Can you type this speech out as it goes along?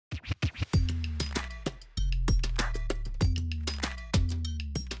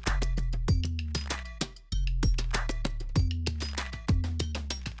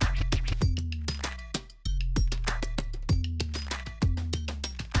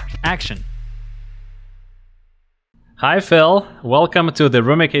Action. Hi, Phil. Welcome to the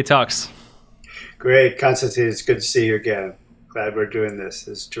Rumikay Talks. Great, Konstantin. It's good to see you again. Glad we're doing this.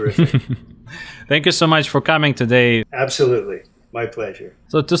 It's terrific. Thank you so much for coming today. Absolutely. My pleasure.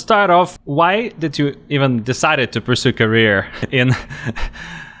 So to start off, why did you even decided to pursue career in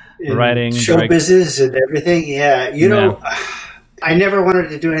writing, show business and everything? Yeah, you know, I never wanted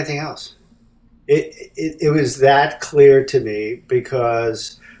to do anything else. It was that clear to me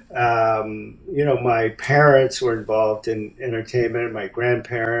because, you know, my parents were involved in entertainment, my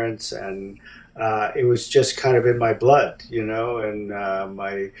grandparents, and it was just kind of in my blood, you know, and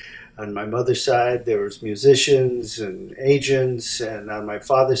on my mother's side, there was musicians and agents, and on my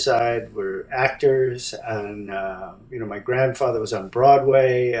father's side were actors, and, you know, my grandfather was on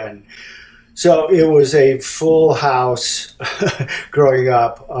Broadway, and so it was a full house growing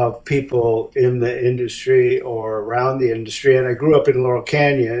up of people in the industry or around the industry, and I grew up in Laurel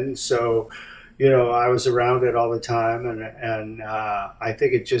Canyon, so you know, I was around it all the time, and I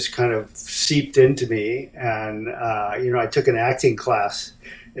think it just kind of seeped into me. And you know, I took an acting class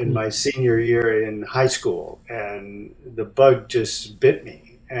in my senior year in high school, and the bug just bit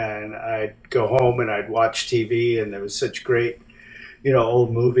me. And I'd go home and I'd watch TV, and there was such great, you know,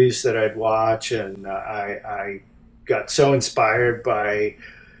 old movies that I'd watch, and I got so inspired by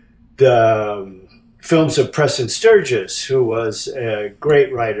the films of Preston Sturges, who was a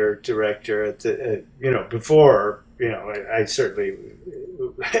great writer, director at the, you know, before, you know, I certainly,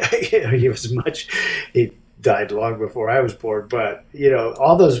 you know, he died long before I was born, but, you know,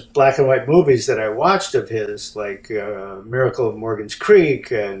 all those black and white movies that I watched of his, like Miracle of Morgan's Creek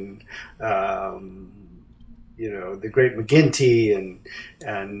and, you know, The Great McGinty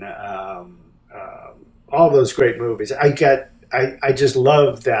and all those great movies. I just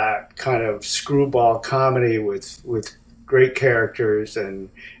love that kind of screwball comedy with great characters and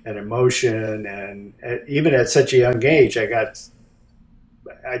emotion, and even at such a young age, I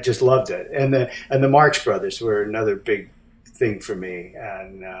just loved it. And the Marx Brothers were another big thing for me,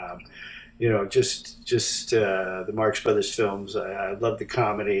 and you know, just the Marx Brothers films. I love the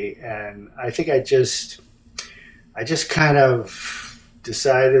comedy, and I think I just kind of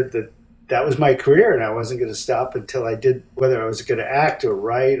decided that was my career, and I wasn't going to stop until I did, whether I was going to act or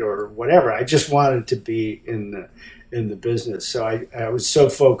write or whatever. I just wanted to be in the business. So I was so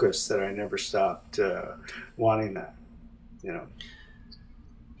focused that I never stopped wanting that, you know.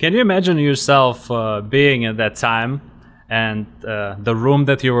 Can you imagine yourself being at that time and the room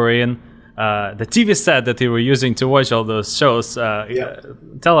that you were in, the TV set that you were using to watch all those shows?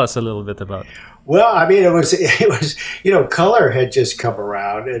 Tell us a little bit about it. Well, I mean, it was, you know, color had just come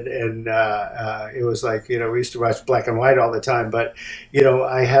around, and it was like, you know, we used to watch black and white all the time. But, you know,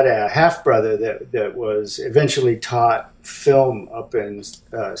 I had a half brother that was eventually taught film up in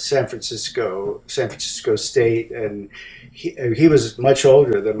San Francisco State, and he was much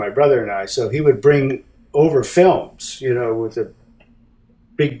older than my brother and I, so he would bring over films, you know, with the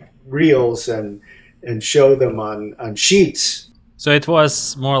big reels and show them on sheets. So it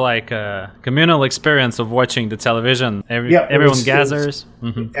was more like a communal experience of watching the television. Everyone gathers.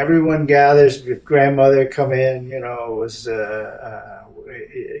 Everyone gathers. Grandmother come in. You know, it was.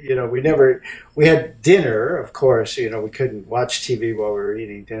 You know, we had dinner. Of course, you know, we couldn't watch TV while we were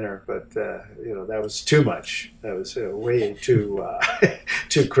eating dinner, but you know, that was too much. That was way too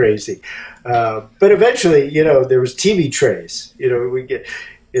too crazy. But eventually, you know, there was TV trays. You know,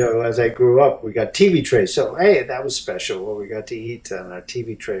 you know, as I grew up, we got TV trays. So, hey, that was special. Well, we got to eat on a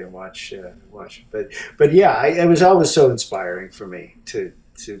TV tray and watch. But yeah, it was always so inspiring for me to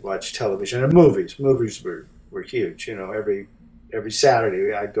watch television and movies. Movies were huge. You know, every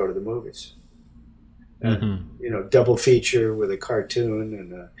Saturday I'd go to the movies. You know, double feature with a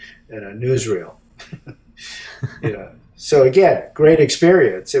cartoon and a newsreel. You know, so again, great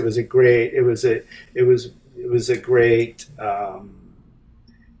experience. It was a great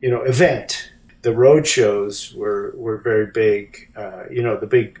you know, event. The road shows were very big. You know, the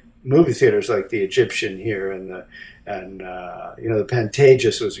big movie theaters like the Egyptian here and you know, the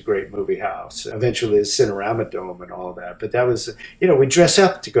Pantages was a great movie house. Eventually the Cinerama Dome and all of that. But that was, you know, we dress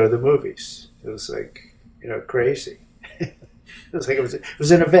up to go to the movies. It was like, you know, crazy. It was like it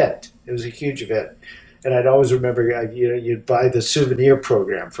was an event. It was a huge event. And I'd always remember, you know, you'd buy the souvenir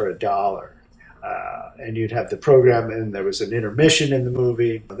program for $1. And you'd have the program, and there was an intermission in the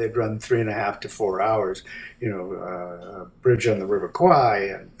movie. They'd run 3.5 to 4 hours. You know, Bridge on the River Kwai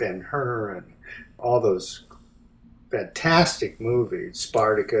and Ben-Hur and all those fantastic movies,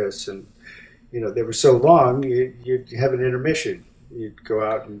 Spartacus, and you know, they were so long. You'd have an intermission, you'd go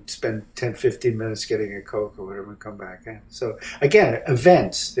out and spend 10, 15 minutes getting a Coke or whatever and come back in. So again,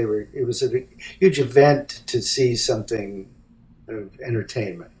 events, it was a huge event to see something of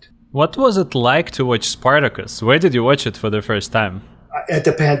entertainment. What was it like to watch Spartacus? Where did you watch it for the first time? At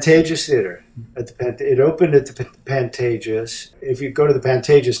the Pantages Theater. It opened at the Pantages. If you go to the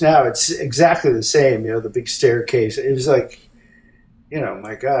Pantages now, it's exactly the same, the big staircase. It was like,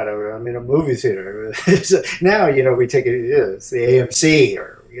 my God, I'm in a movie theater. Now, we take it's the AMC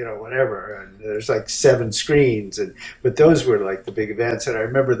or, whatever, and there's like 7 screens. But those were like the big events. And I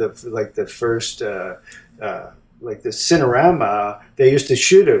remember the first, like the Cinerama, they used to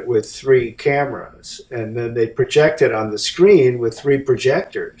shoot it with 3 cameras, and then they project it on the screen with 3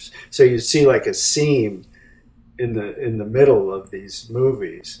 projectors. So you see like a seam in the middle of these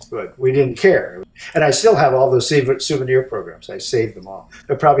movies, but we didn't care. And I still have all those souvenir programs. I saved them all.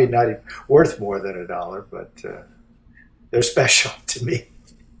 They're probably not even worth more than $1, but they're special to me.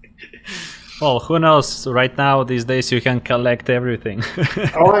 Well, who knows? Right now, these days, you can collect everything.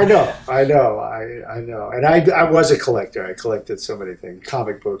 Oh, I know. And I was a collector. I collected so many things,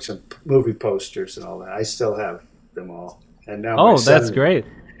 comic books and movie posters and all that. I still have them all. And now that's great.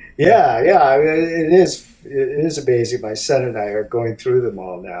 Yeah. I mean, it is amazing. My son and I are going through them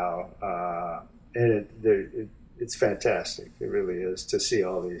all now, and it's fantastic. It really is to see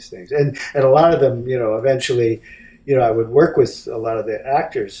all these things, and a lot of them, eventually. I would work with a lot of the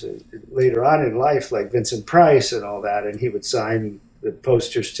actors later on in life, like Vincent Price and all that, and he would sign the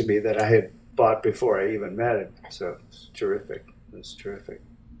posters to me that I had bought before I even met him. So it's terrific. It's terrific.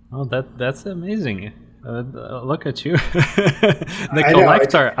 Oh, that's amazing. Look at you, the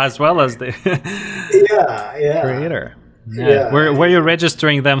collector as well as the creator. Yeah. Were you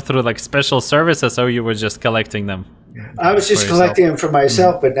registering them through like special services, or you were just collecting them? I was just collecting them for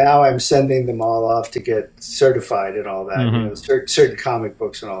myself, but now I'm sending them all off to get certified and all that. Certain comic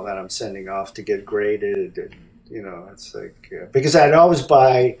books and all that I'm sending off to get graded. And, it's like because I'd always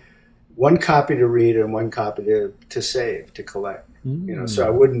buy 1 copy to read and 1 copy to save, to collect. So I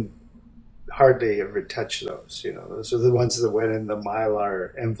wouldn't hardly ever touch those. Those are the ones that went in the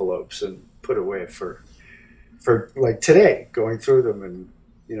Mylar envelopes and put away for like today, going through them and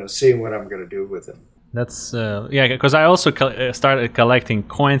seeing what I'm going to do with them. That's because I also started collecting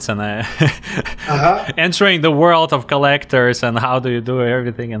coins and entering the world of collectors and how do you do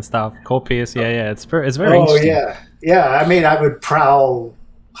everything and stuff. Copies, it's very interesting. Yeah. I mean, I would prowl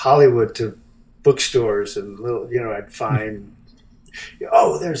Hollywood to bookstores and I'd find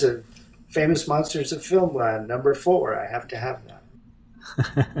there's a Famous Monsters of Filmland #4. I have to have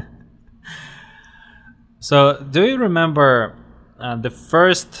that. So, do you remember the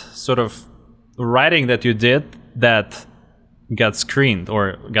first sort of writing that you did that got screened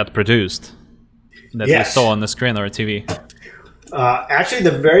or got produced that you saw on the screen or TV? Actually,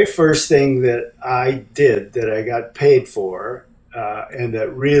 the very first thing that I did that I got paid for and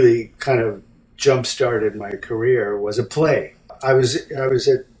that really kind of jump-started my career was a play. I was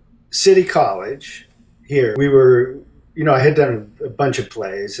at City College here. We were, I had done a bunch of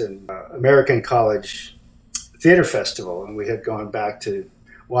plays and American College Theater Festival, and we had gone back to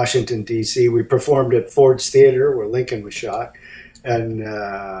Washington, D.C. We performed at Ford's Theater, where Lincoln was shot, and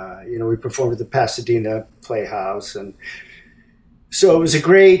we performed at the Pasadena Playhouse, and so it was a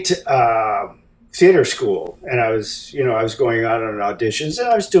great theater school. And I was going out on auditions, and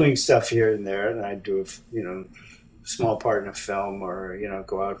I was doing stuff here and there, and I'd do a small part in a film, or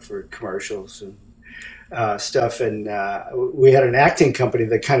go out for commercials and stuff. And we had an acting company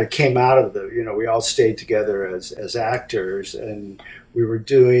that kind of came out of we all stayed together as actors, and we were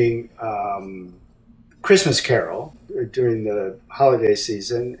doing Christmas Carol during the holiday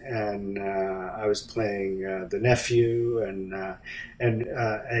season, and I was playing the nephew and a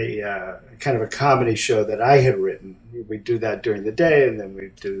kind of a comedy show that I had written. We'd do that during the day, and then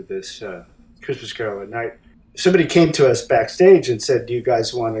we'd do this Christmas Carol at night. Somebody came to us backstage and said, "Do you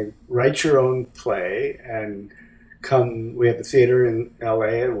guys want to write your own play and come? We have a theater in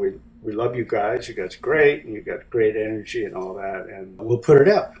LA, and we love you guys. You guys are great, and you got great energy and all that, and we'll put it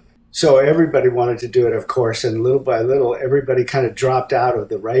up." So everybody wanted to do it, of course, and little by little, everybody kind of dropped out of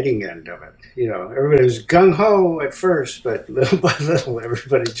the writing end of it. Everybody was gung-ho at first, but little by little,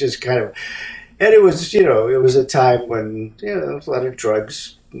 everybody just kind of, and it was, it was a time when, there was a lot of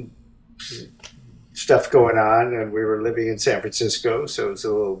drugs, stuff going on, and we were living in San Francisco, so it was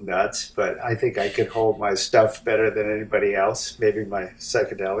a little nuts, but I think I could hold my stuff better than anybody else, maybe my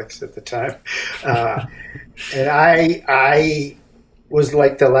psychedelics at the time. And I was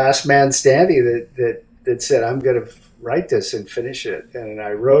like the last man standing that that said, I'm going to write this and finish it. And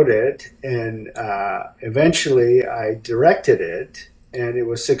I wrote it, and eventually I directed it, and it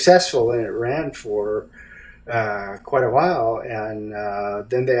was successful, and it ran for quite a while. And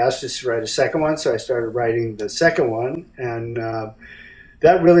then they asked us to write a second one, so I started writing the second one, and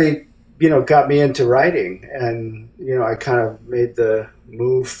that really, got me into writing. And I kind of made the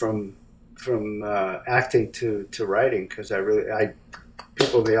move from acting to writing, because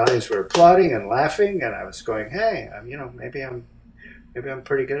people in the audience were applauding and laughing, and I was going, hey, maybe I'm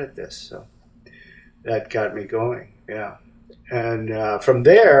pretty good at this. So that got me going. Yeah. And from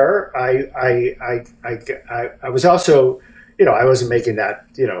there, I was also, I wasn't making that,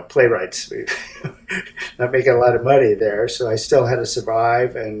 playwrights, not making a lot of money there. So I still had to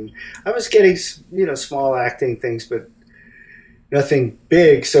survive, and I was getting, small acting things, but nothing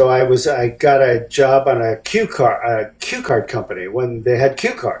big. So I got a job on a cue card company when they had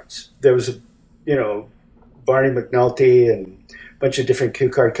cue cards. There was, Barney McNulty and a bunch of different cue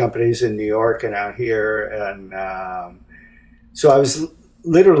card companies in New York and out here. And so I was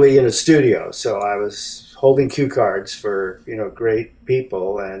literally in a studio. So I was holding cue cards for, great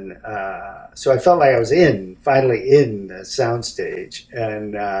people. And so I felt like I was finally in the soundstage.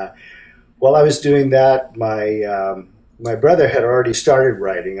 And while I was doing that, my brother had already started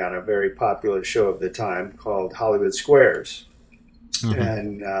writing on a very popular show of the time called Hollywood Squares. Mm-hmm.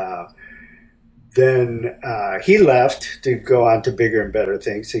 And then he left to go on to bigger and better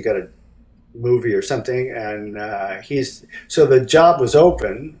things. He got a movie or something. And so the job was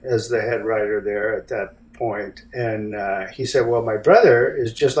open as the head writer there at that point. And he said, well, my brother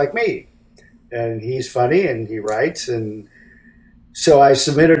is just like me. And he's funny and he writes. And so I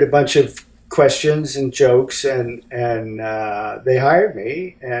submitted a bunch of questions and jokes, and they hired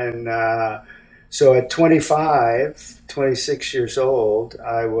me. And so at 26 years old,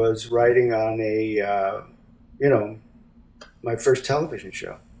 I was writing on my first television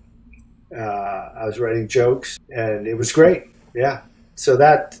show. I was writing jokes, and it was great. Yeah. So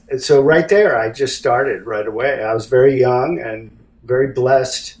right there, I just started right away. I was very young and very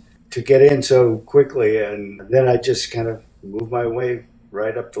blessed to get in so quickly, and then I just kind of moved my way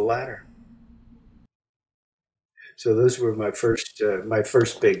right up the ladder. So those were my first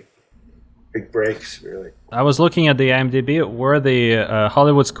big breaks, really. I was looking at the IMDb. Were the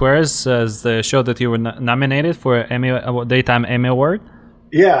Hollywood Squares as the show that you were nominated for Daytime Emmy Award?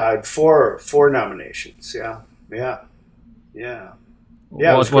 Yeah, I had four nominations. Yeah.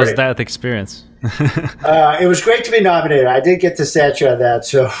 What was that experience? It was great to be nominated. I did get the statue on that.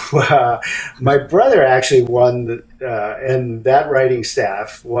 So my brother actually won, and that writing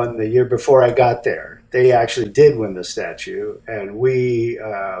staff won the year before I got there. They actually did win the statue, and we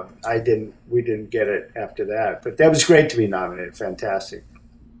didn't get it after that. But that was great to be nominated. Fantastic,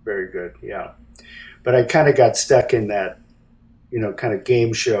 very good. Yeah, but I kind of got stuck in that, kind of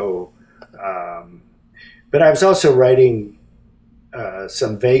game show. But I was also writing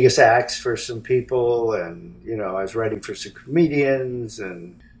some Vegas acts for some people, and I was writing for some comedians,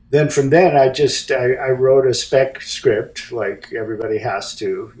 and then from then I wrote a spec script like everybody has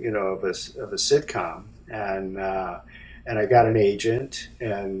to, of a sitcom, and I got an agent,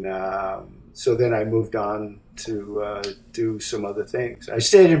 and so then I moved on to do some other things. I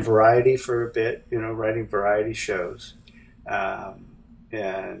stayed in variety for a bit, writing variety shows,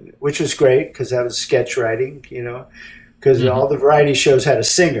 and which was great because that was sketch writing, because all the variety shows had a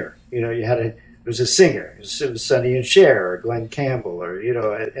singer. It was a singer. It was Sonny and Cher or Glenn Campbell, or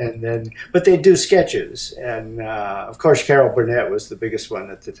but they do sketches. And of course, Carol Burnett was the biggest one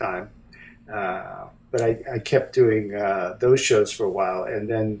at the time. But I kept doing those shows for a while, and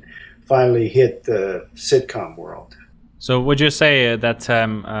then finally hit the sitcom world. So would you say at that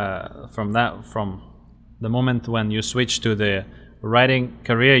time, from the moment when you switched to the writing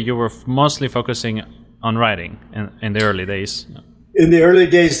career, you were mostly focusing on writing in the early days? In the early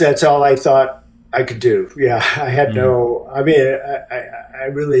days, that's all I thought I could do. Yeah, I had I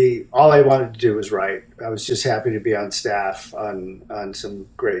really, all I wanted to do was write. I was just happy to be on staff on some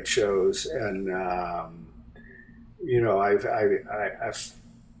great shows. And,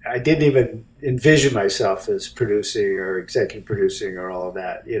 I didn't even envision myself as producing or executive producing or all of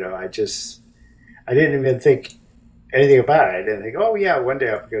that. I didn't even think anything about it. I didn't think, oh yeah, one day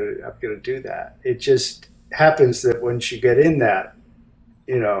I'm gonna do that. It just happens that once you get in that,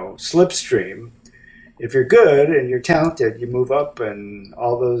 slipstream, if you're good and you're talented, you move up, and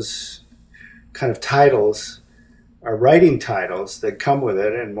all those kind of titles are writing titles that come with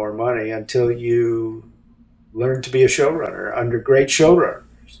it and more money until you learn to be a showrunner under great showrunners.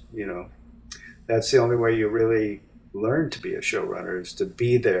 That's the only way you really learn to be a showrunner, is to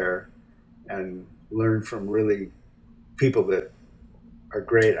be there and learn from really people that are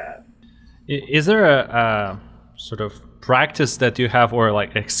great at. Is there a sort of practice that you have, or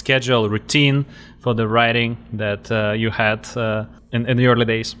like a schedule routine for the writing that you had in the early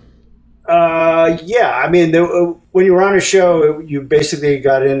days? Yeah, I mean, when you were on a show, you basically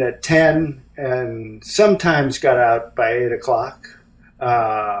got in at 10 and sometimes got out by 8 o'clock.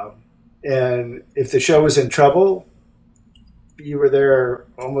 And if the show was in trouble, you were there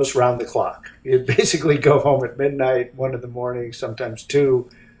almost round the clock. You'd basically go home at midnight, 1 in the morning, sometimes 2,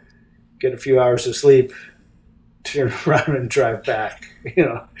 get a few hours of sleep, turn around and drive back, you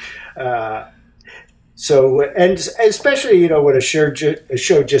know. So, and especially, you know, when a show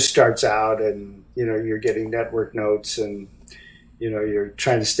just starts out and, you know, you're getting network notes and, you know, you're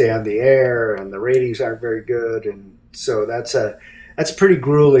trying to stay on the air and the ratings aren't very good. And so that's a pretty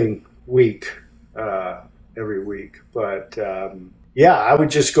grueling week, every week. But, yeah, I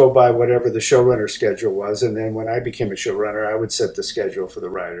would just go by whatever the showrunner schedule was. And then when I became a showrunner, I would set the schedule for the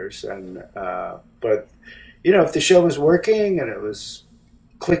writers. And, but, you know, if the show was working and it was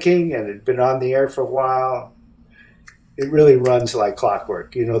clicking and it had been on the air for a while, it really runs like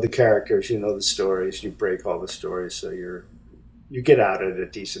clockwork. You know the characters, you know the stories, you break all the stories, so you get out at a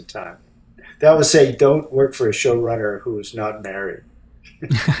decent time. That would say don't work for a showrunner who is not married.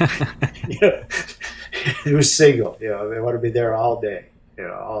 You know, who's single. You know, they want to be there all day, you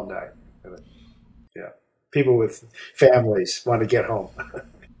know, all night. Yeah, people with families want to get home.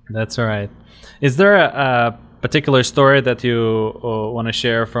 That's all right. Is there a particular story that you want to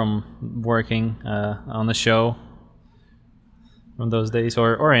share from working on the show from those days,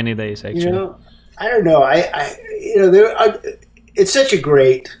 or any days actually? You know, I don't know. You know, it's such a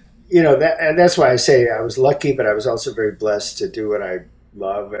great, you know, and that's why I say I was lucky, but I was also very blessed to do what I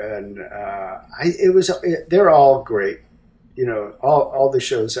love, and they're all great. You know, all the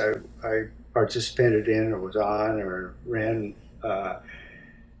shows I participated in or was on or ran.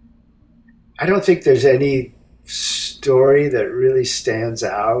 I don't think there's any story that really stands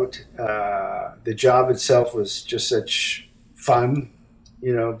out. The job itself was just such fun,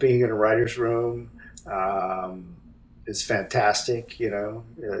 you know, being in a writer's room is fantastic, you know,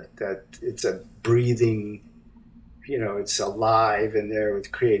 that it's a breathing, you know, it's alive in there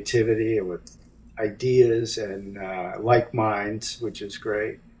with creativity and with ideas and like minds, which is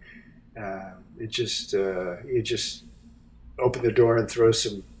great. You just open the door and throw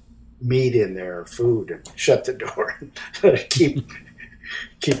some meat in there, food, and shut the door and let it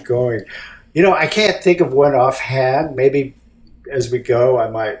keep going. You know, I can't think of one offhand. Maybe as we go, I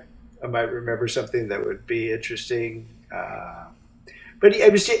might remember something that would be interesting. But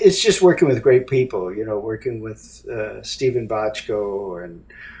it's just working with great people. You know, working with Stephen Bochco and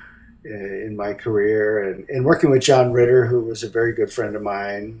in my career, and working with John Ritter, who was a very good friend of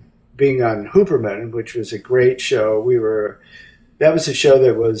mine. Being on Hooperman, which was a great show. That was a show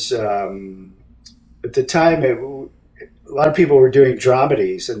that was, at the time, a lot of people were doing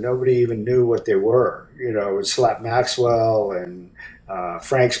dramedies and nobody even knew what they were. You know, it was Slap Maxwell and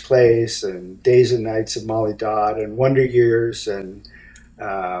Frank's Place and Days and Nights of Molly Dodd and Wonder Years and,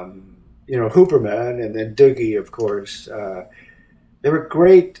 you know, Hooperman and then Doogie, of course. They were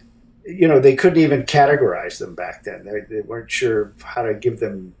great. You know, they couldn't even categorize them back then. They weren't sure how to give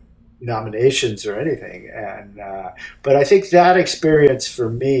them nominations or anything, and but I think that experience for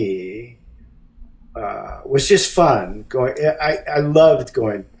me was just fun. I loved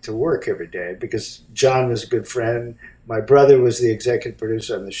going to work every day because John was a good friend. My brother was the executive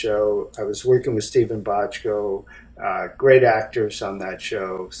producer on the show. I was working with Stephen Bochco, great actors on that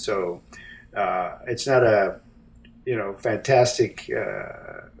show. So it's not a, you know, fantastic,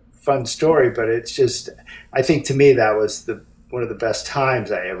 fun story, but it's just, I think to me that was one of the best times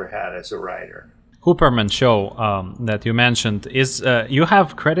I ever had as a writer. Hooperman show that you mentioned is you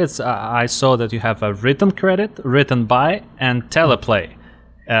have credits. I saw that you have a written credit, written by, and teleplay.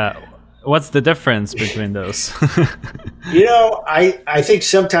 What's the difference between those? You know, I think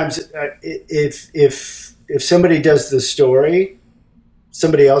sometimes if somebody does the story,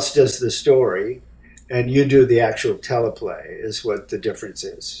 somebody else does the story, and you do the actual teleplay is what the difference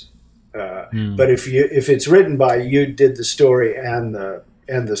is. But if it's written by, you did the story and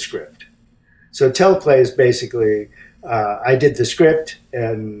the script. So teleplay is basically I did the script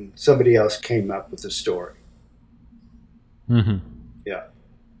and somebody else came up with the story. Mm-hmm. Yeah.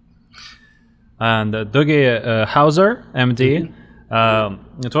 And Doogie Howser, MD,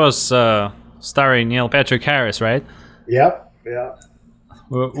 it was starring Neil Patrick Harris, right? Yep. Yeah.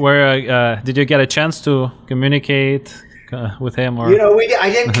 Where did you get a chance to communicate with him? Or I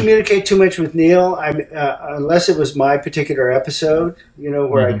didn't communicate too much with Neil, unless it was my particular episode.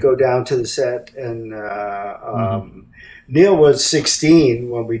 Where I'd go down to the set, and Neil was 16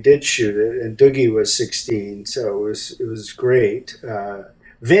 when we did shoot it, and Doogie was 16, so it was great.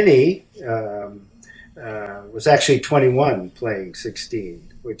 Vinny was actually 21 playing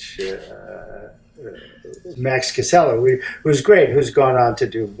 16, which Max Casella was great, who's gone on to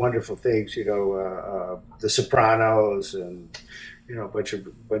do wonderful things, The Sopranos and a bunch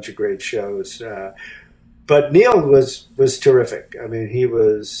of great shows. But Neil was terrific. I mean, he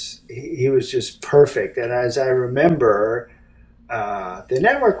was just perfect. And as I remember, the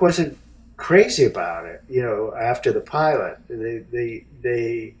network wasn't crazy about it. After the pilot, they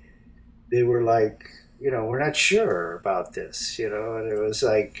were like, we're not sure about this. And it was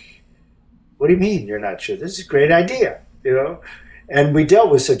like, what do you mean you're not sure? This is a great idea. And we dealt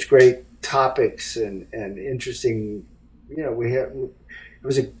with such great topics and interesting. It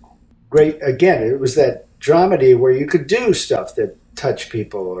was a great, again, it was that dramedy where you could do stuff that touched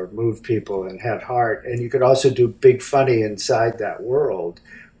people or moved people and had heart, and you could also do big funny inside that world,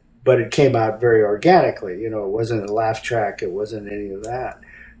 but it came out very organically. It wasn't a laugh track, it wasn't any of that.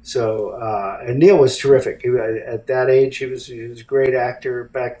 So and Neil was terrific. At that age, he was a great actor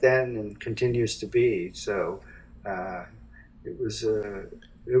back then and continues to be. So it was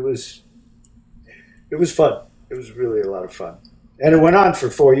fun. It was really a lot of fun. And it went on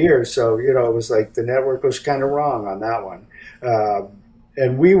for 4 years, so it was like the network was kind of wrong on that one.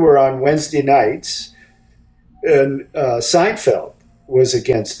 And we were on Wednesday nights, and Seinfeld was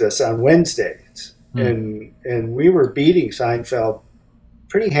against us on Wednesdays, and we were beating Seinfeld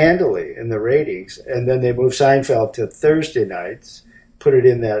pretty handily in the ratings. And then they moved Seinfeld to Thursday nights, put it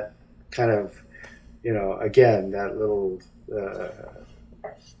in that kind of, again, that little.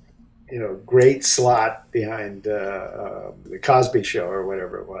 Great slot behind the Cosby Show or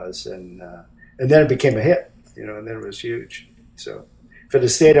whatever it was, and then it became a hit, and then it was huge. So if it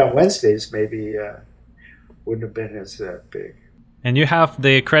had stayed on Wednesdays, maybe wouldn't have been as big. And you have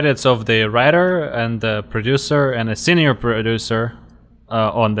the credits of the writer and the producer and a senior producer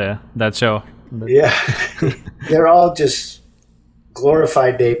on that show. Yeah, they're all just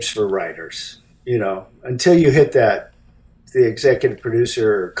glorified names for writers, until you hit that. The executive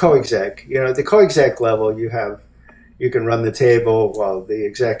producer or co-exec, the co-exec level, you can run the table while the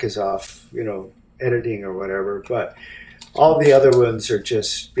exec is off, editing or whatever. But all the other ones are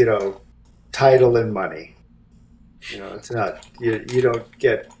just, title and money. It's not, you don't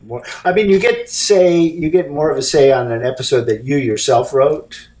get more. I mean, you get more of a say on an episode that you yourself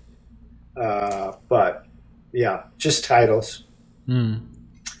wrote. But yeah, just titles.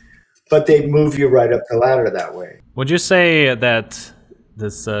 But they move you right up the ladder that way. Would you say that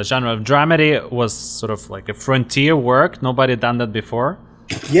this genre of dramedy was sort of like a frontier work? Nobody done that before?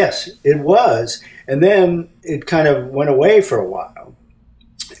 Yes, it was. And then it kind of went away for a while,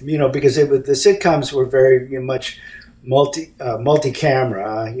 because the sitcoms were very much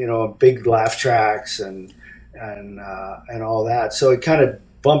multi-camera, big laugh tracks and all that. So it kind of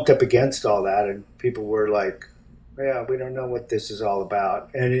bumped up against all that, and people were like, yeah, we don't know what this is all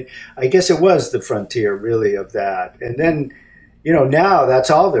about. And I guess it was the frontier, really, of that. And then, now that's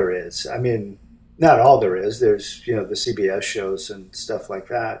all there is. I mean, not all there is. There's, the CBS shows and stuff like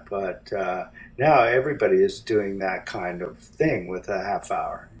that. But now everybody is doing that kind of thing with a half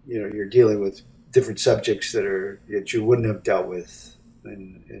hour. You're dealing with different subjects that you wouldn't have dealt with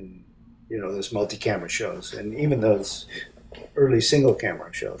in those multi-camera shows. And even those early single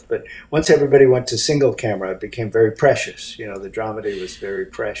camera shows. But once everybody went to single camera, it became very precious. The dramedy was very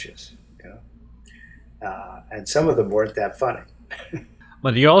precious. And some of them weren't that funny.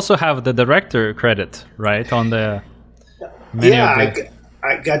 But you also have the director credit, right? On the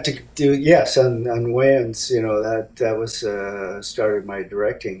I got to do on Wayans. That was started my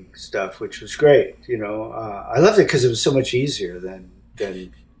directing stuff, which was great. I loved it because it was so much easier than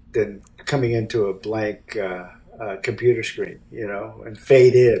coming into a blank. Computer screen, and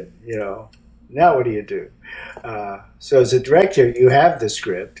fade in, Now what do you do? So as a director, you have the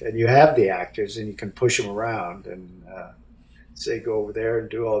script and you have the actors, and you can push them around and say, go over there and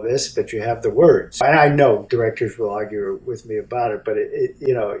do all this, but you have the words. And I know directors will argue with me about it, but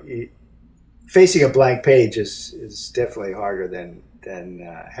facing a blank page is definitely harder than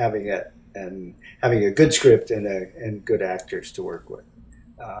having it and having a good script and good actors to work with.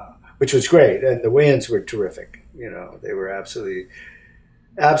 Which was great, and the Wayans were terrific. They were absolutely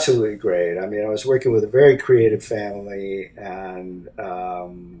great. I mean, I was working with a very creative family, and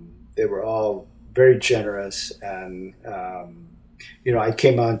they were all very generous, and I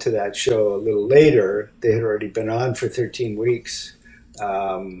came on to that show a little later. They had already been on for 13 weeks,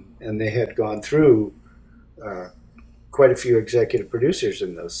 and they had gone through quite a few executive producers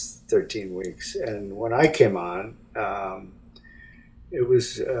in those 13 weeks. And when I came on, it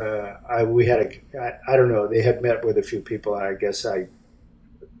was we had I don't know, they had met with a few people, and I guess I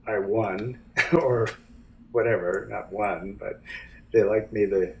won or whatever, not won, but they liked me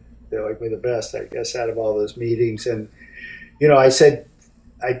the best, I guess, out of all those meetings. And I said,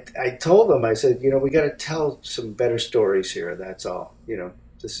 I told them, I said, we got to tell some better stories here. That's all.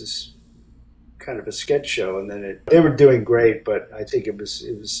 This is kind of a sketch show. And then they were doing great, but I think it was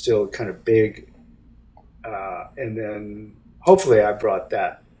still kind of big. And then hopefully I brought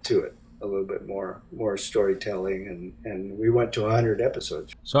that to it, a little bit more storytelling, and we went to 100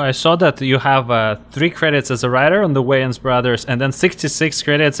 episodes. So I saw that you have 3 credits as a writer on the Wayans Brothers, and then 66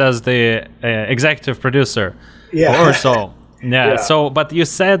 credits as the executive producer. Yeah. Or so. Yeah. So, but you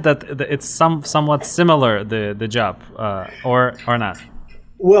said that it's somewhat similar, the job, or not?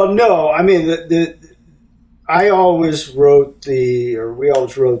 Well, no. I mean, we always wrote the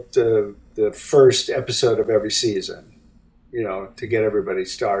first episode of every season, to get everybody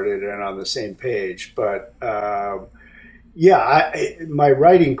started and on the same page. But my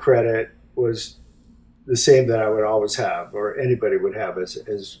writing credit was the same that I would always have, or anybody would have,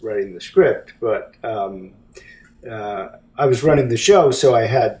 as writing the script. But I was running the show, so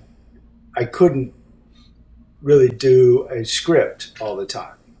I couldn't really do a script all the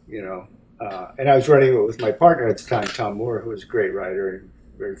time, and I was running it with my partner at the time, Tom Moore, who was a great writer and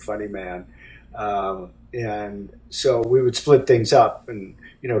very funny man. And so we would split things up, and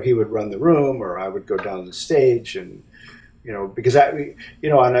he would run the room, or I would go down the stage, and because on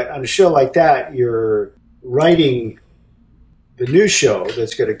a show like that, you're writing the new show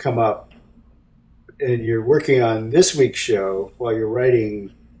that's going to come up, and you're working on this week's show while you're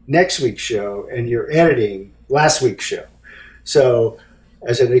writing next week's show, and you're editing last week's show. So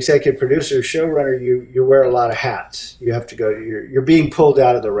as an executive producer, showrunner, you wear a lot of hats. You have to go. You're being pulled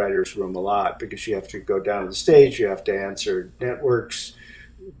out of the writers' room a lot, because you have to go down to the stage. You have to answer networks,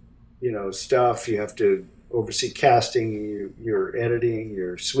 stuff. You have to oversee casting. You're editing.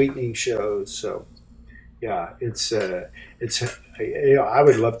 You're sweetening shows. So, yeah, it's. I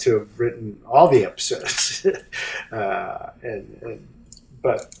would love to have written all the episodes,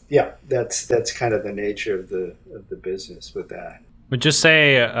 but yeah, that's kind of the nature of the business with that. Would you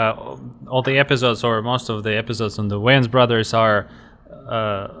say all the episodes, or most of the episodes on the Wayans Brothers, are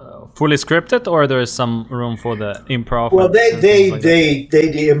fully scripted, or there is some room for the improv? Well, they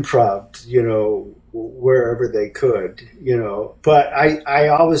improv, wherever they could, But I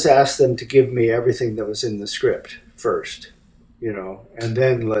always asked them to give me everything that was in the script first, and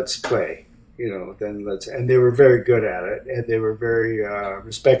then let's play, and they were very good at it, and they were very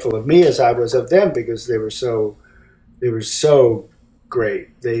respectful of me as I was of them, because they were so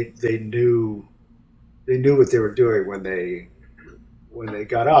great. They knew what they were doing when they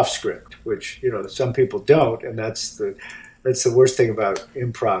got off script, which some people don't, and that's the worst thing about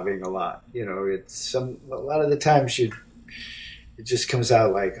improvising a lot. It's a lot of the times it just comes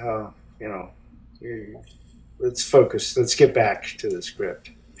out like, let's focus, let's get back to the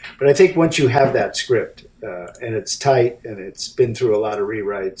script. But I think once you have that script and it's tight and it's been through a lot of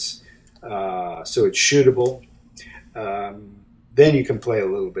rewrites, so it's shootable, then you can play a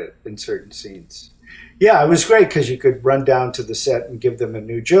little bit in certain scenes. Yeah, it was great, because you could run down to the set and give them a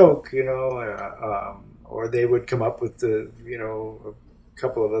new joke, or they would come up with a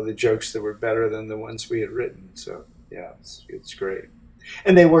couple of other jokes that were better than the ones we had written. So yeah, it's great,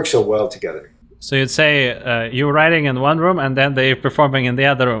 and they work so well together. So you'd say you're writing in one room, and then they're performing in the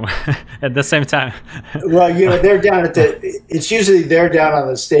other room at the same time. Well, they're down it's usually they're down on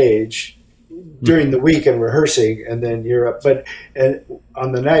the stage during the week and rehearsing, and then you're up. And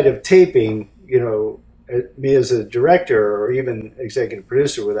on the night of taping, me as a director, or even executive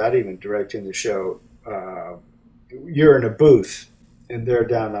producer, without even directing the show, you're in a booth, and they're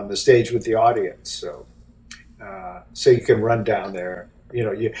down on the stage with the audience. So you can run down there.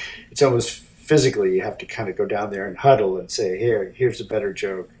 It's almost physically, you have to kind of go down there and huddle and say, here's a better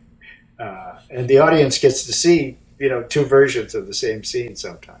joke, and the audience gets to see two versions of the same scene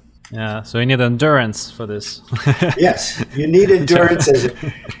sometimes. Yeah, so you need endurance for this. Yes, you need endurance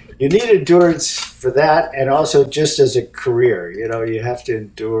you need endurance for that, and also just as a career, you have to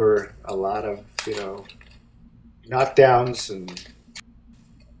endure a lot of knockdowns and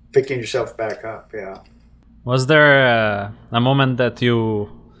picking yourself back up. Yeah. Was there a moment that you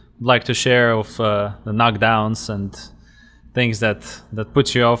would like to share of the knockdowns and things that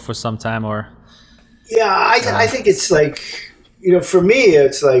put you off for some time, or? Yeah, I think it's like you know, for me,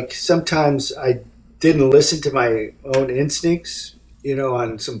 it's like sometimes I didn't listen to my own instincts, you know,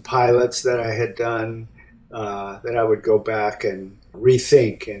 on some pilots that I had done, that I would go back and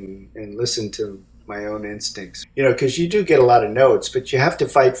rethink and listen to my own instincts, you know, because you do get a lot of notes, but you have to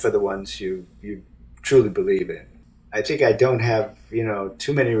fight for the ones you truly believe in. I think I don't have, you know,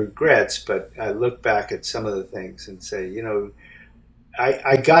 too many regrets, but I look back at some of the things and say, you know,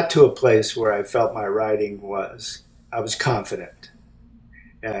 I got to a place where I felt my writing I was confident.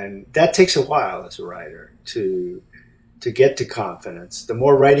 And that takes a while as a writer to get to confidence. The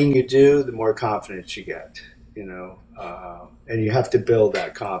more writing you do, the more confidence you get, you know, and you have to build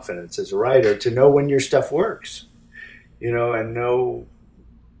that confidence as a writer to know when your stuff works, you know, and know,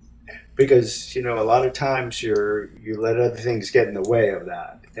 because, you know, a lot of times you let other things get in the way of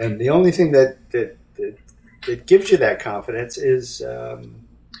that. And the only thing that gives you that confidence is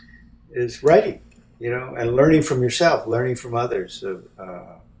writing, you know, and learning from yourself, learning from others, of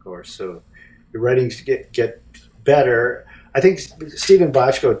course. So your writings get better. I think Stephen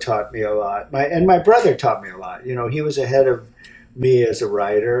Bochco taught me a lot. My brother taught me a lot. You know, he was ahead of me as a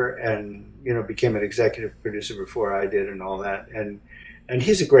writer, and, you know, became an executive producer before I did and all that. And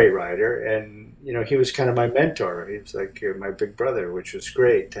he's a great writer, and, you know, he was kind of my mentor. He was like my big brother, which was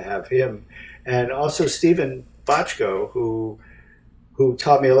great to have him. And also Stephen Bochco, who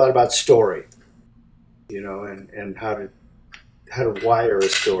taught me a lot about story, you know, and how to wire a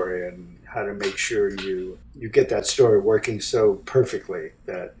story and how to make sure you get that story working so perfectly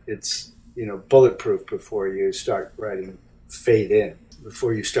that it's, you know, bulletproof before you start writing fade in,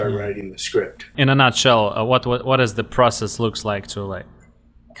 before you start writing the script. In a nutshell, what is the process looks like to like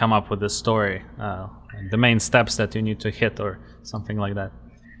come up with the story, the main steps that you need to hit or something like that?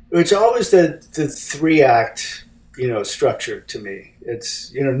 It's always the 3-act, you know, structure to me.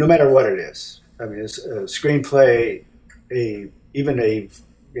 It's, you know, no matter what it is. I mean, it's a screenplay, even a,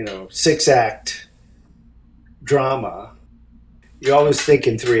 you know, 6-act drama. You always think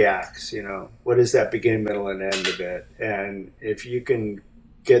in 3 acts, you know, what is that beginning, middle, and end of it? And if you can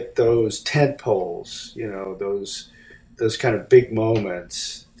get those tent poles, you know, those kind of big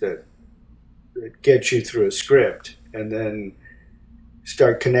moments that get you through a script, and then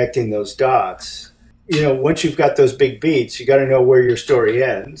start connecting those dots. You know, once you've got those big beats, you got to know where your story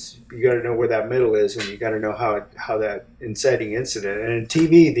ends. You got to know where that middle is, and you got to know how that inciting incident. And in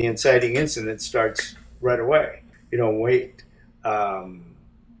TV, the inciting incident starts right away. You don't wait.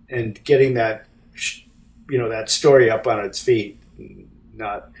 And getting that, you know, that story up on its feet,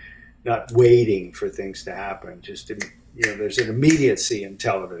 not waiting for things to happen. Just, you know, there's an immediacy in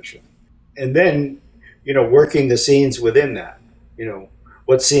television, and then, you know, working the scenes within that. You know,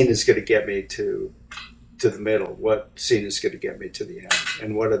 what scene is going to get me to the middle? What scene is going to get me to the end?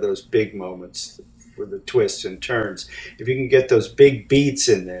 And what are those big moments for the twists and turns? If you can get those big beats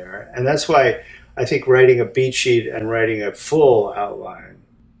in there, and that's why I think writing a beat sheet and writing a full outline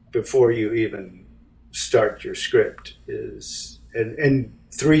before you even start your script is, and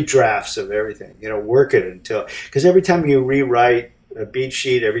 3 drafts of everything, you know, work it until, because every time you rewrite a beat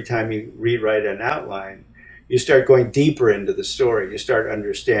sheet, every time you rewrite an outline, you start going deeper into the story. You start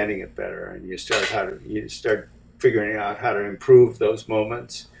understanding it better, and you start figuring out how to improve those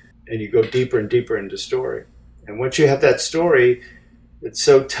moments, and you go deeper and deeper into story. And once you have that story that's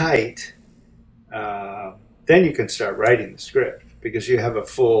so tight, then you can start writing the script because you have a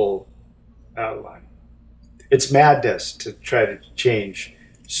full outline. It's madness to try to change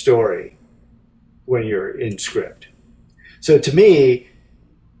story when you're in script. So to me,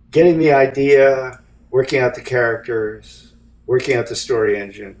 getting the idea, working out the characters, working out the story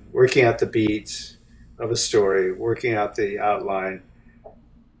engine, working out the beats of a story, working out the outline,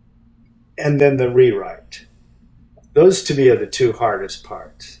 and then the rewrite. Those to me are the 2 hardest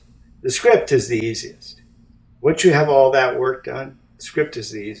parts. The script is the easiest. Once you have all that work done, the script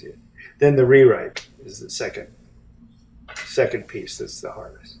is the easiest. Then the rewrite is the second piece that's the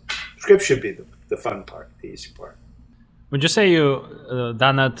hardest. Script should be the fun part, the easy part. Would you say you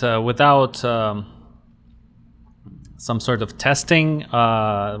done it without some sort of testing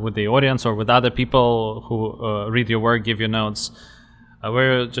with the audience or with other people who read your work, give you notes?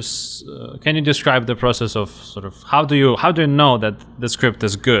 Where just can you describe the process of sort of how do you know that the script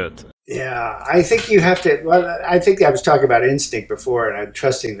is good? Yeah, I think you have to. Well, I think I was talking about instinct before, and I'm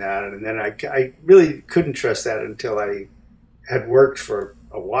trusting that, and then I really couldn't trust that until I had worked for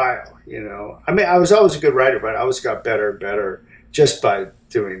a while. You know, I mean, I was always a good writer, but I always got better and better just by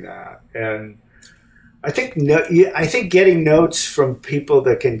doing that. And I think getting notes from people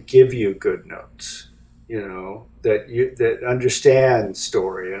that can give you good notes, you know, that understand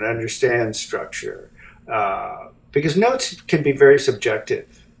story and understand structure, because notes can be very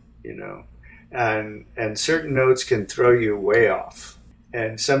subjective, you know, and certain notes can throw you way off.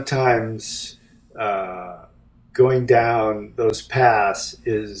 And sometimes going down those paths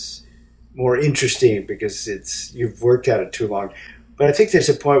is more interesting because you've worked at it too long. But I think there's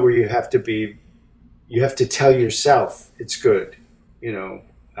a point where you have to tell yourself it's good, you know.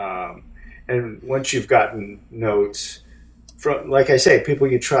 And once you've gotten notes from, like I say, people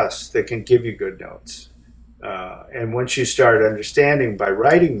you trust that can give you good notes. And once you start understanding by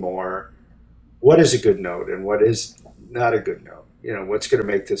writing more, what is a good note and what is not a good note, you know, what's going to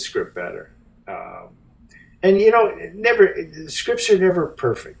make this script better. And, you know, scripts are never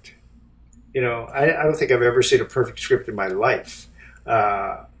perfect. You know, I don't think I've ever seen a perfect script in my life.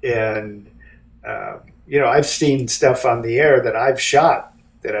 You know, I've seen stuff on the air that I've shot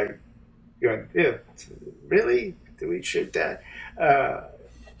that I'm going, yeah, really? Do we shoot that?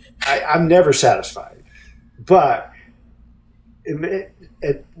 I'm never satisfied. But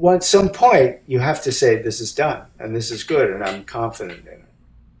at some point, you have to say, this is done, and this is good, and I'm confident in it.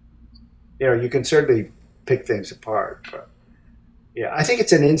 You know, you can certainly pick things apart, but yeah, I think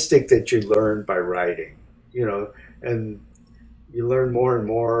it's an instinct that you learn by writing, you know, and you learn more and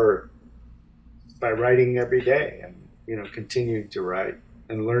more by writing every day and, you know, continuing to write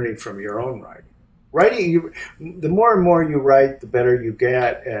and learning from your own writing. The more and more you write, the better you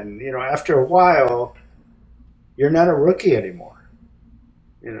get. And, you know, after a while, you're not a rookie anymore.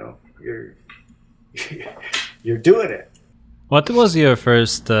 You know, you're doing it. What was your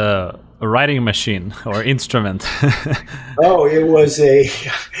first writing machine or instrument? Oh, it was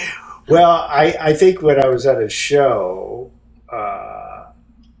well, I think when I was at a show,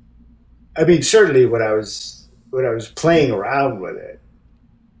 I mean, certainly when I was playing around with it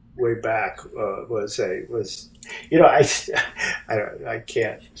way back was you know, I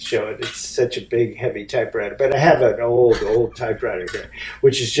can't show it. It's such a big, heavy typewriter, but I have an old typewriter here,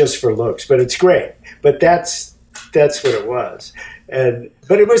 which is just for looks, but it's great. But that's what it was.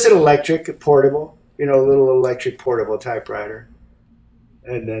 But it was an electric portable, you know, a little electric portable typewriter,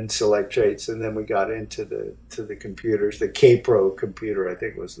 and then select traits, and then we got into the computers. The K-Pro computer, I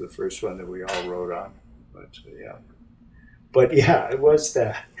think, was the first one that we all wrote on. But yeah, it was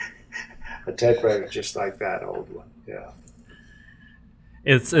a typewriter just like that old one. Yeah.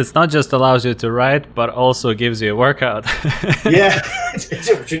 It's not just allows you to write, but also gives you a workout. Yeah,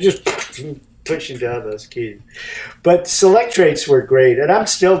 you're just pushing down those keys. But select traits were great, and I'm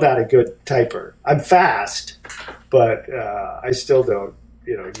still not a good typer. I'm fast, but I still don't,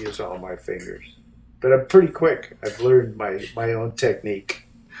 you know, use all my fingers. But I'm pretty quick. I've learned my own technique.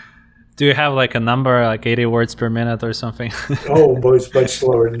 Do you have like a number, like 80 words per minute or something? Oh, much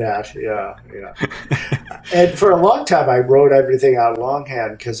slower than that. Yeah. And for a long time, I wrote everything out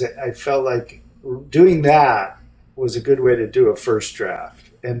longhand because I felt like doing that was a good way to do a first draft.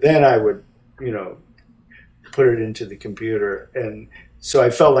 And then I would, you know, put it into the computer. And so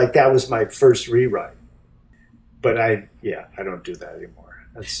I felt like that was my first rewrite. But I don't do that anymore.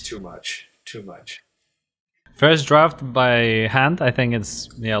 That's too much. First draft by hand, I think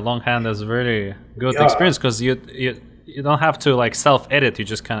longhand is a really good experience because you don't have to like self-edit. You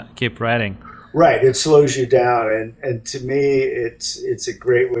just kind of keep writing. Right, it slows you down, and to me, it's a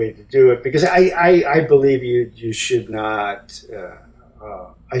great way to do it because I believe you should not.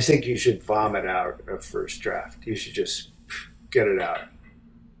 I think you should vomit out a first draft. You should just get it out,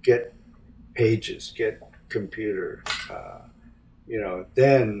 get pages, get computer, you know.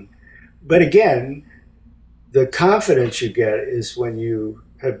 Then, but again, the confidence you get is when you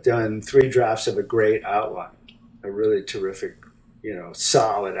have done 3 drafts of a great outline, a really terrific, you know,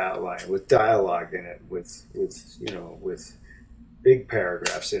 solid outline with dialogue in it, with big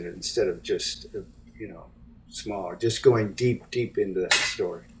paragraphs in it instead of just, you know, smaller, just going deep into that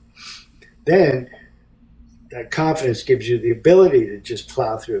story. Then that confidence gives you the ability to just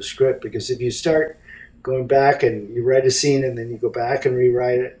plow through a script, because if you start going back and you write a scene and then you go back and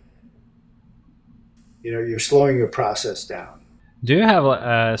rewrite it, you know, you're slowing your process down. Do you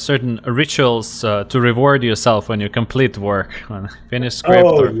have certain rituals to reward yourself when you complete work, when finished script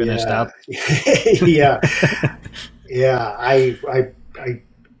or finished out? Yeah.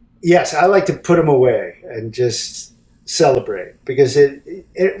 Yes, I like to put them away and just celebrate, because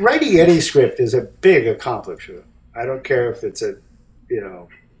writing any script is a big accomplishment. I don't care if it's a, you know,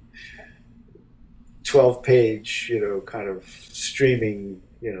 12-page, you know, kind of streaming,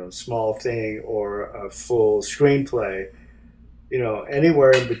 you know, small thing, or a full screenplay, you know,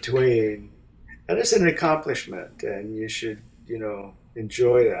 anywhere in between. That is an accomplishment, and you should, you know,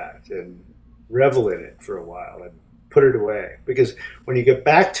 enjoy that and revel in it for a while and put it away, because when you get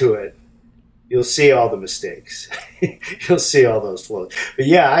back to it, you'll see all the mistakes. You'll see all those flaws. But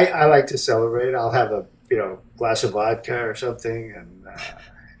yeah, I like to celebrate. I'll have a glass of vodka or something,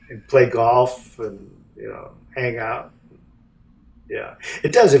 and play golf, and hang out. Yeah,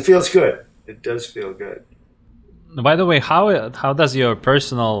 it does. It feels good. It does feel good. By the way, how does your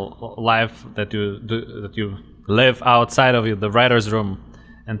personal life that you live outside of the writer's room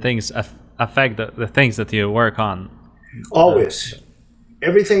and things affect the things that you work on? Always.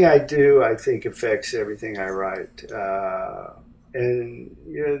 Everything I do, I think, affects everything I write. And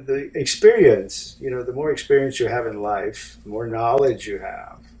the experience, the more experience you have in life, the more knowledge you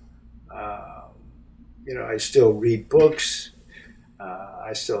have. I still read books.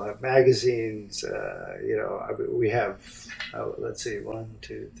 I still have magazines. We have, let's see, 1,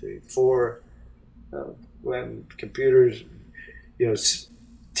 2, 3, 4 when computers,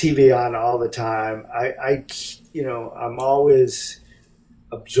 TV on all the time. I'm always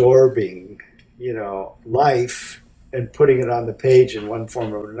absorbing, life and putting it on the page in one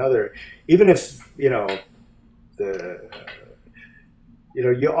form or another. Even if,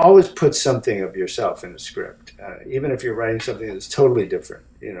 you always put something of yourself in a script, even if you're writing something that's totally different,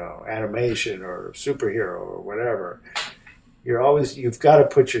 animation or superhero or whatever. You've got to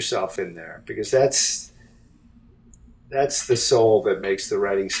put yourself in there, because that's the soul that makes the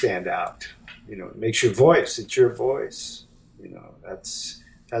writing stand out. It makes your voice. It's your voice.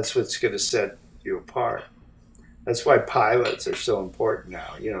 That's what's going to set you apart. That's why pilots are so important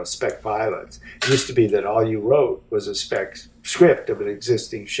now. Spec pilots. It used to be that all you wrote was a spec script of an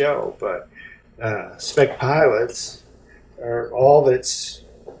existing show, but spec pilots are all it's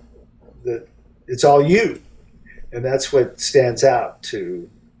all you, and that's what stands out to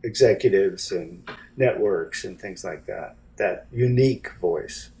executives and networks and things like that. That unique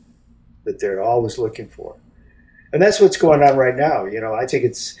voice that they're always looking for, and that's what's going on right now. I think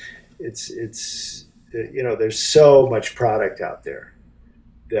it's there's so much product out there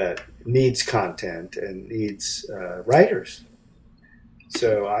that needs content and needs writers.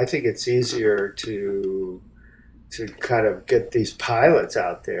 So I think it's easier to kind of get these pilots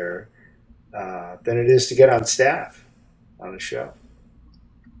out there than it is to get on staff on a show.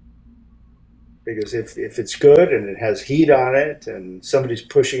 Because if it's good and it has heat on it and somebody's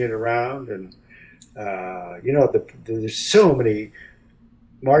pushing it around, and there's so many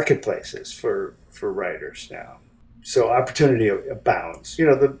marketplaces for writers now, so opportunity abounds.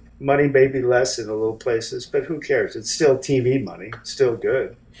 The money may be less in the little places, but who cares? It's still TV money. It's still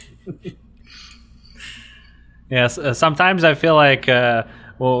good. Yes, sometimes I feel like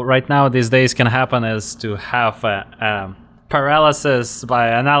right now these days can happen is to have paralysis by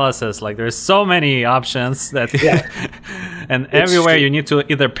analysis. Like there's so many options that and everywhere you need to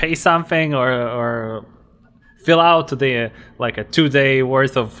either pay something or fill out a 2-day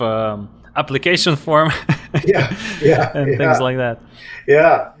worth of application form. and things like that.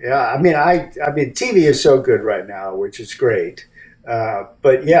 I mean TV is so good right now, which is great,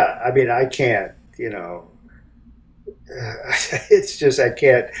 but I can't, it's just I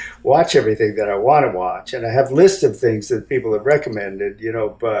can't watch everything that I want to watch, and I have lists of things that people have recommended,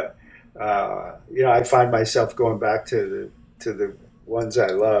 but I find myself going back to the ones I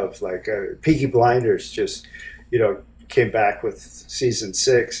love, like Peaky Blinders just came back with season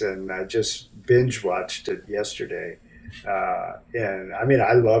 6, and I just binge watched it yesterday. And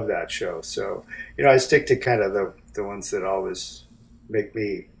I love that show. So, I stick to kind of the ones that always make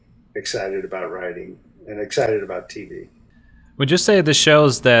me excited about writing and excited about TV. Would you say the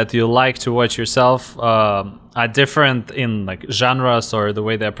shows that you like to watch yourself are different in genres or the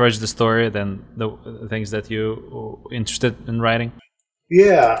way they approach the story than the things that you interested in writing?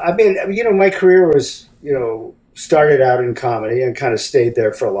 Yeah, my career was, started out in comedy and kind of stayed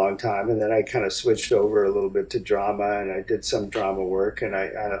there for a long time, and then I kind of switched over a little bit to drama, and I did some drama work, and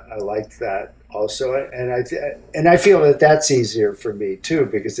I liked that also, and I feel that that's easier for me too,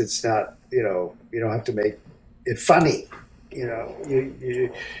 because it's not, you don't have to make it funny,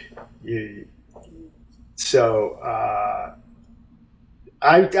 so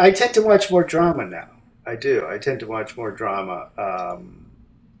I tend to watch more drama now. I tend to watch more drama,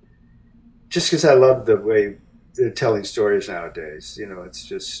 just because I love the way they're telling stories nowadays. It's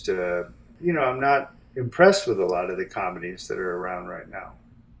just, I'm not impressed with a lot of the comedies that are around right now.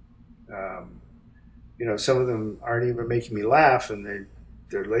 Some of them aren't even making me laugh, and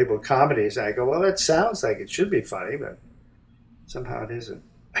they're labeled comedies. And I go, well, that sounds like it should be funny, but somehow it isn't.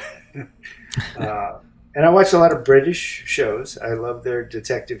 And I watch a lot of British shows. I love their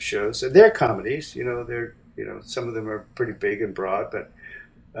detective shows. And they're comedies. They're some of them are pretty big and broad, but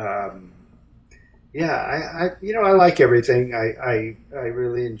Yeah, I like everything. I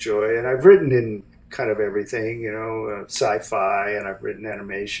really enjoy, and I've written in kind of everything, sci-fi, and I've written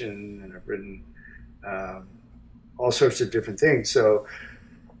animation, and I've written um, all sorts of different things. So,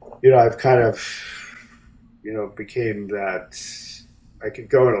 I've kind of, became that I could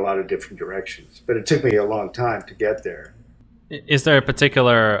go in a lot of different directions, but it took me a long time to get there. Is there a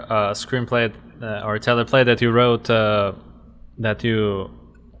particular screenplay or teleplay that you wrote that you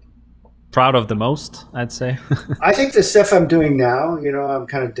proud of the most, I'd say? I think the stuff I'm doing now, I'm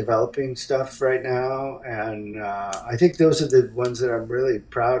kind of developing stuff right now, and I think those are the ones that I'm really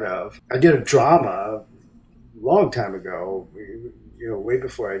proud of. I did a drama a long time ago, way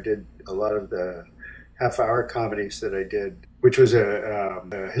before I did a lot of the half-hour comedies that I did, which was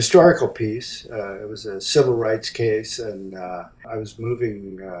a historical piece. It was a civil rights case, and I was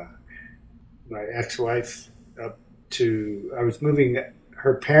moving my ex-wife up to, I was moving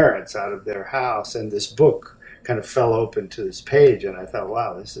her parents out of their house, and this book kind of fell open to this page, and I thought,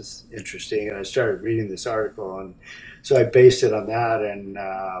 wow, this is interesting, and I started reading this article, and so I based it on that, and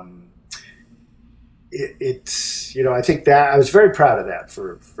it's I think that I was very proud of that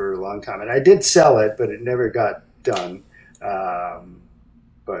for a long time, and I did sell it, but it never got done.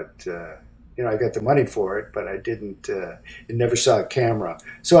 But I got the money for it, but I didn't. It never saw a camera,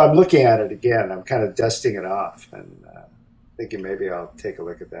 so I'm looking at it again. I'm kind of dusting it off and thinking maybe I'll take a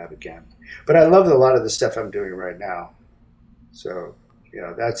look at that again. But I love a lot of the stuff I'm doing right now. So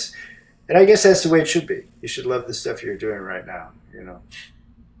that's, and I guess that's the way it should be. You should love the stuff you're doing right now.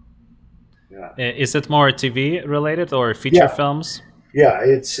 Yeah. Is it more TV related or feature films? Yeah,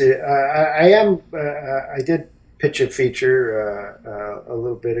 it's I did pitch a feature a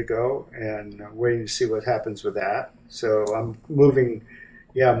little bit ago, and I'm waiting to see what happens with that. So I'm moving,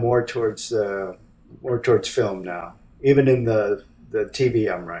 more towards film now. Even in the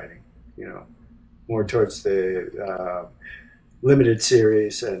TV I'm writing, more towards the limited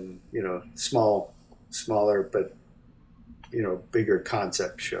series and smaller but bigger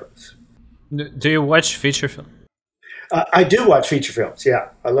concept shows. Do you watch feature film? I do watch feature films. Yeah,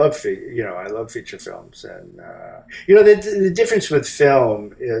 I love feature films, and the difference with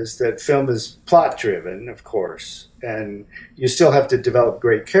film is that film is plot driven, of course, and you still have to develop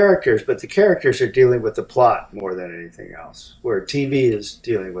great characters, but the characters are dealing with the plot more than anything else. Where TV is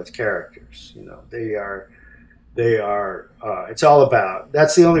dealing with characters. They are. It's all about.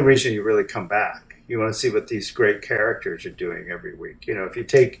 That's the only reason you really come back. You want to see what these great characters are doing every week. If you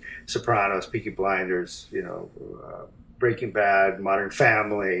take Sopranos, Peaky Blinders, Breaking Bad, Modern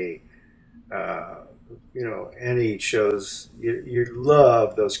Family, any shows, you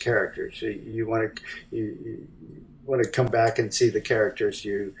love those characters. You want to come back and see the characters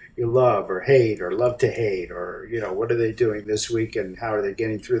you love or hate or love to hate, or what are they doing this week and how are they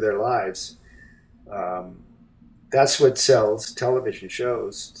getting through their lives. That's what sells television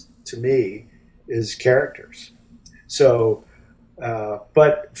shows to me, is characters. So,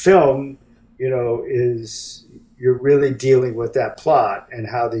 but film, is you're really dealing with that plot and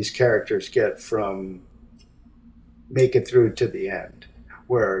how these characters make it through to the end.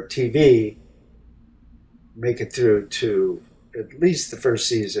 Where TV, make it through to at least the first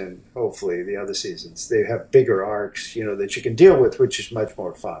season, hopefully the other seasons. They have bigger arcs, that you can deal with, which is much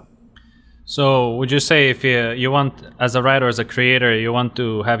more fun. So would you say if you want, as a writer, as a creator, you want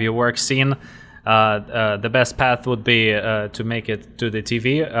to have your work seen, the best path would be to make it to the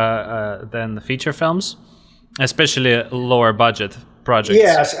TV than the feature films, especially lower budget projects?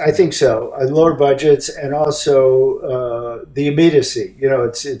 Yes, I think so. Lower budgets, and also the immediacy.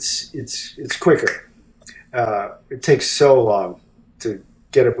 It's quicker. It takes so long to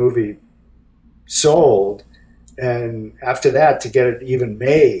get a movie sold, and after that to get it even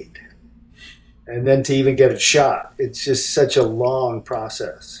made, and then to even get it shot. It's just such a long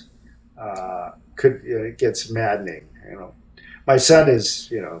process. It gets maddening. My son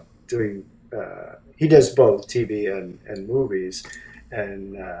is doing. He does both TV and movies,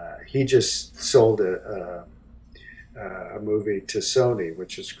 and he just sold a movie to Sony,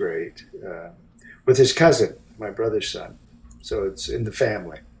 which is great, with his cousin, my brother's son. So it's in the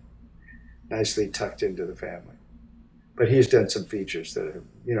family, nicely tucked into the family. But he's done some features that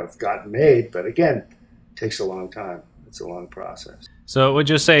have gotten made, but again, it takes a long time. It's a long process. So would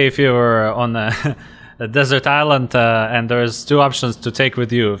you say if you were on a desert island and there's two options to take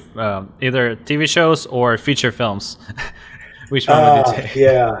with you, either TV shows or feature films, which one would you take?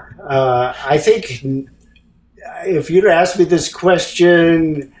 Yeah, I think if you'd asked me this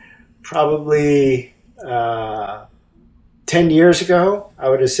question probably 10 years ago, I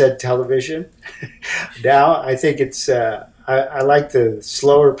would have said television. Now I think it's I like the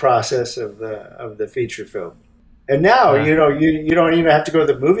slower process of the feature film. And now, you know, you don't even have to go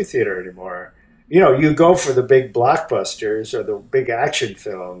to the movie theater anymore. You know, you go for the big blockbusters or the big action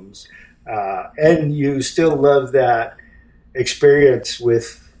films, and you still love that experience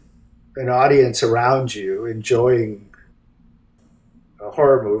with an audience around you enjoying a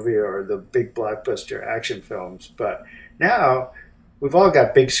horror movie or the big blockbuster action films. But now we've all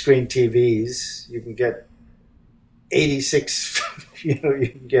got big screen TVs. You can get 86, you know, you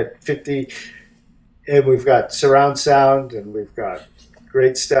can get 50, and we've got surround sound, and we've got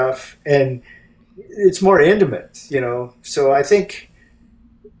great stuff, and it's more intimate, you know. So I think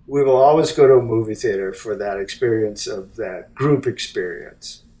we will always go to a movie theater for that experience of that group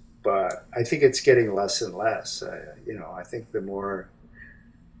experience. But I think it's getting less and less. You know, I think the more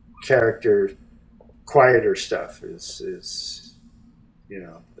character, quieter stuff is you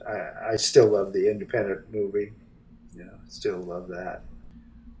know, I still love the independent movie. You know, still love that.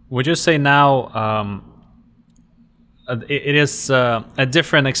 Would you say now it is a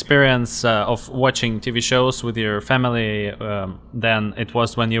different experience of watching TV shows with your family than it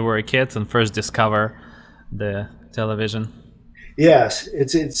was when you were a kid and first discover the television? Yes,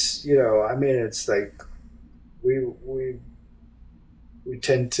 it's you know, I mean, it's like we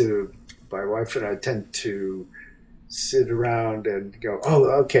tend to, my wife and I tend to sit around and go, oh,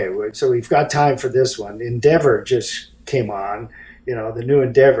 okay, so we've got time for this one. Endeavor just came on, you know, the new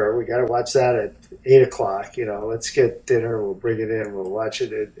Endeavor. We got to watch that at 8 o'clock. You know, let's get dinner. We'll bring it in. We'll watch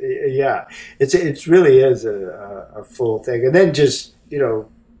it. Yeah, it really is a full thing. And then just, you know,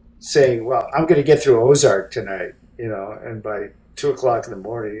 saying, well, I'm going to get through Ozark tonight, you know, and by 2 o'clock in the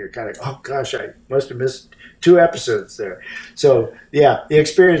morning, you're kind of, oh gosh, I must have missed 2 episodes there. So yeah, the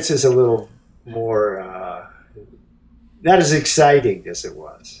experience is a little more, not as exciting as it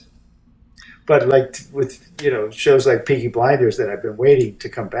was. But like with, you know, shows like Peaky Blinders that I've been waiting to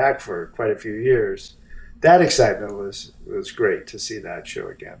come back for quite a few years, that excitement was great to see that show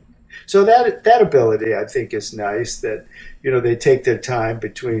again. So that ability, I think, is nice, that, you know, they take their time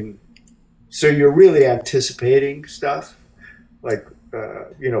between, so you're really anticipating stuff like,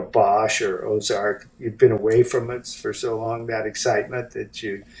 you know, Bosch or Ozark. You've been away from it for so long, that excitement that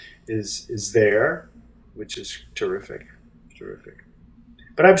is there, which is terrific.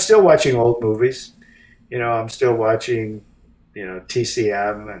 But I'm still watching old movies. You know, I'm still watching, you know,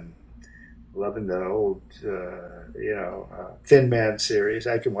 TCM and loving the old, you know, Thin Man series.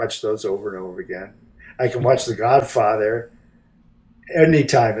 I can watch those over and over again. I can watch The Godfather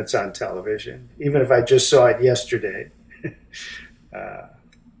anytime it's on television, even if I just saw it yesterday.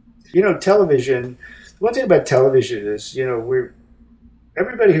 You know, television, one thing about television is, you know,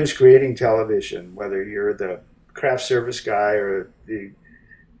 everybody who's creating television, whether you're the craft service guy or the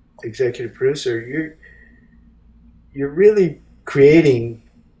executive producer, you're really creating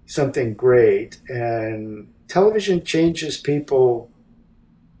something great. And television changes people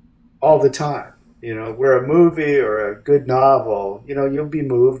all the time. You know, where a movie or a good novel, you know, you'll be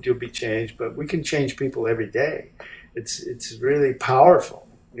moved, you'll be changed, but we can change people every day. It's really powerful.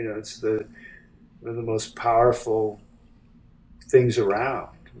 You know, it's one of the most powerful things around.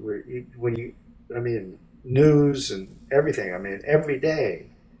 I mean, news and everything. I mean, every day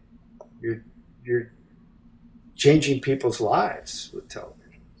you're changing people's lives with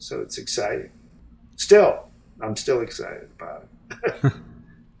television. So it's exciting. I'm still excited about it.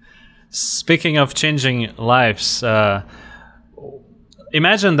 Speaking of changing lives,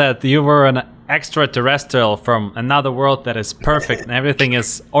 imagine that you were an extraterrestrial from another world that is perfect and everything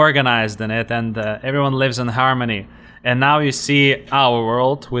is organized in it, and everyone lives in harmony. And now you see our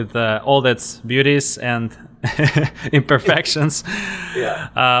world with all its beauties and imperfections.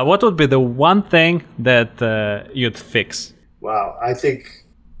 Yeah. What would be the one thing that you'd fix? Wow, I think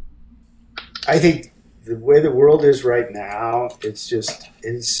the way the world is right now, it's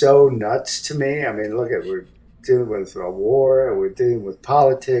so nuts to me. I mean, we're dealing with a war, we're dealing with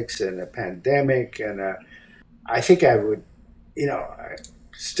politics and a pandemic, and I think I would, you know, I'm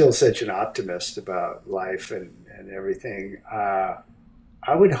still such an optimist about life and everything.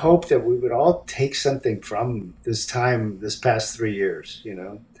 I would hope that we would all take something from this past 3 years, you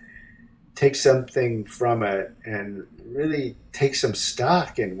know, take something from it and really take some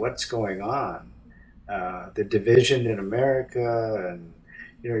stock in what's going on. The division in America, and,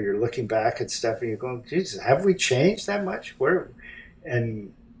 you know, you're looking back at stuff and you're going, Jesus, have we changed that much? Where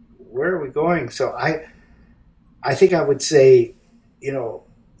are we going? So I think I would say, you know,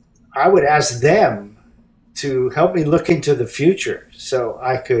 I would ask them to help me look into the future, so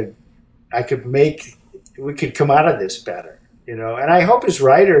we could come out of this better, you know. And I hope as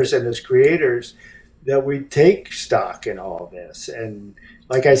writers and as creators that we take stock in all this. And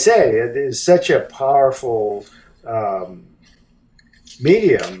like I say, it is such a powerful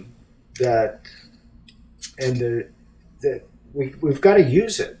medium that we've got to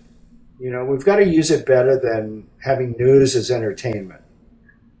use it. You know, we've got to use it better than having news as entertainment.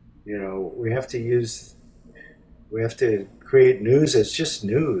 You know, we have to create news as just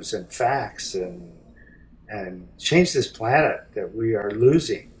news and facts and change this planet that we are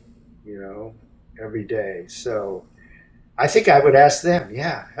losing, you know, every day. So I think I would ask them,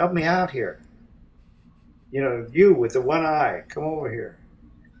 yeah, help me out here. You know, you with the one eye, come over here.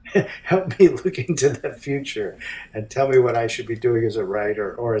 Help me look into the future and tell me what I should be doing as a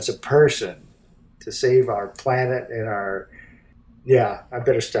writer or as a person to save our planet and our... Yeah, I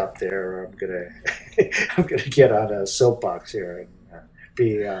better stop there, or I'm gonna get on a soapbox here and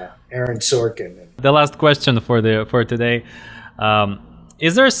be Aaron Sorkin. The last question for today: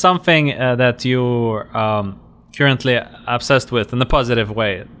 is there something that you're currently obsessed with in a positive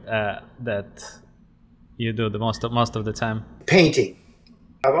way that you do the most of the time? Painting.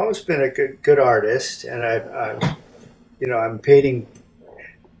 I've always been a good artist, and I'm painting.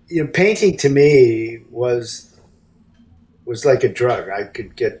 You know, painting to me was like a drug. I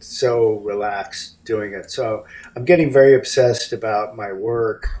could get so relaxed doing it. So I'm getting very obsessed about my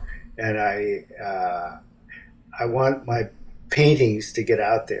work, and I want my paintings to get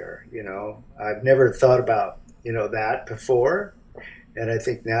out there. You know, I've never thought about, you know, that before, and I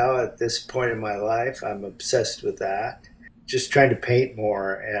think now at this point in my life, I'm obsessed with that. Just trying to paint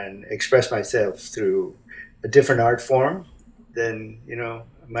more and express myself through a different art form than, you know,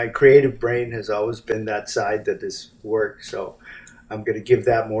 my creative brain has always been that side that is work. So I'm going to give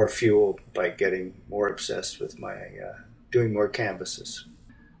that more fuel by getting more obsessed with my doing more canvases.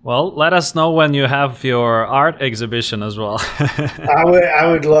 Well, let us know when you have your art exhibition as well. I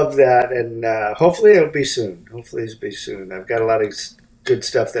would love that, and hopefully it'll be soon. Hopefully it'll be soon. I've got a lot of good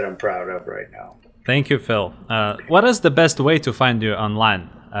stuff that I'm proud of right now. Thank you, Phil. What is the best way to find you online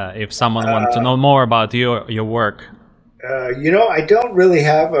if someone wants to know more about your work? You know, I don't really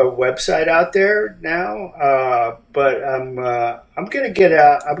have a website out there now, but I'm gonna get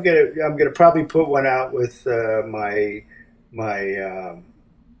out. I'm gonna probably put one out with my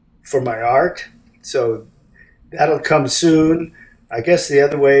for my art. So that'll come soon. I guess the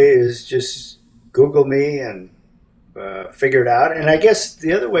other way is just Google me and figure it out. And I guess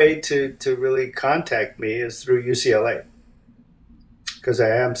the other way to really contact me is through UCLA, because I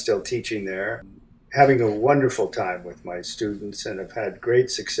am still teaching there. Having a wonderful time with my students, and I've had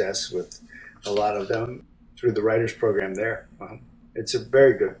great success with a lot of them through the writers program there. It's a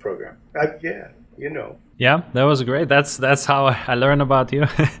very good program. Yeah, you know. Yeah, that was great. That's how I learned about you.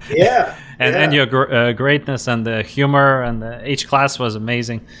 Yeah. And your greatness and the humor, and each class was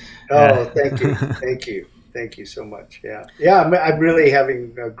amazing. Oh, thank you. Thank you so much. Yeah. I'm really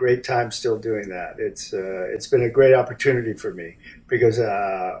having a great time still doing that. It's been a great opportunity for me, because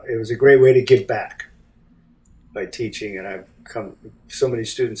it was a great way to give back by teaching, and so many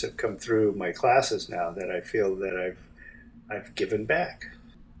students have come through my classes now that I feel that I've given back.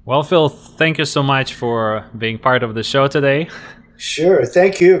 Well, Phil, thank you so much for being part of the show today. Sure.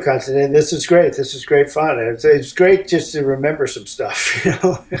 Thank you, Konstantin. This was great. This was great fun. It's great just to remember some stuff. You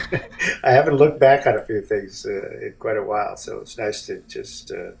know, I haven't looked back on a few things in quite a while, so it's nice to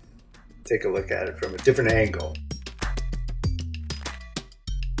just take a look at it from a different angle.